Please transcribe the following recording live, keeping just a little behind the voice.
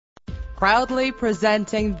Proudly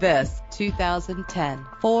presenting this 2010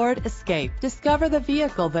 Ford Escape. Discover the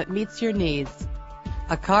vehicle that meets your needs.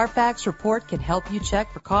 A Carfax report can help you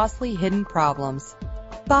check for costly hidden problems.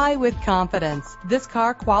 Buy with confidence. This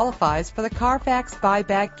car qualifies for the Carfax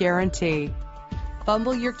buyback guarantee.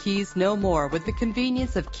 Fumble your keys no more with the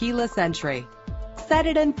convenience of keyless entry. Set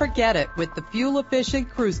it and forget it with the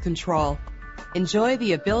fuel-efficient cruise control. Enjoy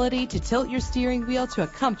the ability to tilt your steering wheel to a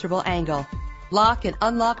comfortable angle. Lock and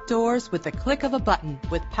unlock doors with the click of a button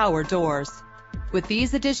with power doors. With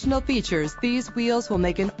these additional features, these wheels will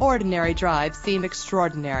make an ordinary drive seem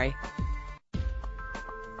extraordinary.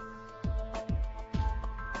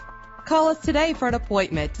 Call us today for an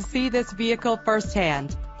appointment to see this vehicle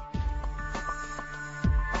firsthand.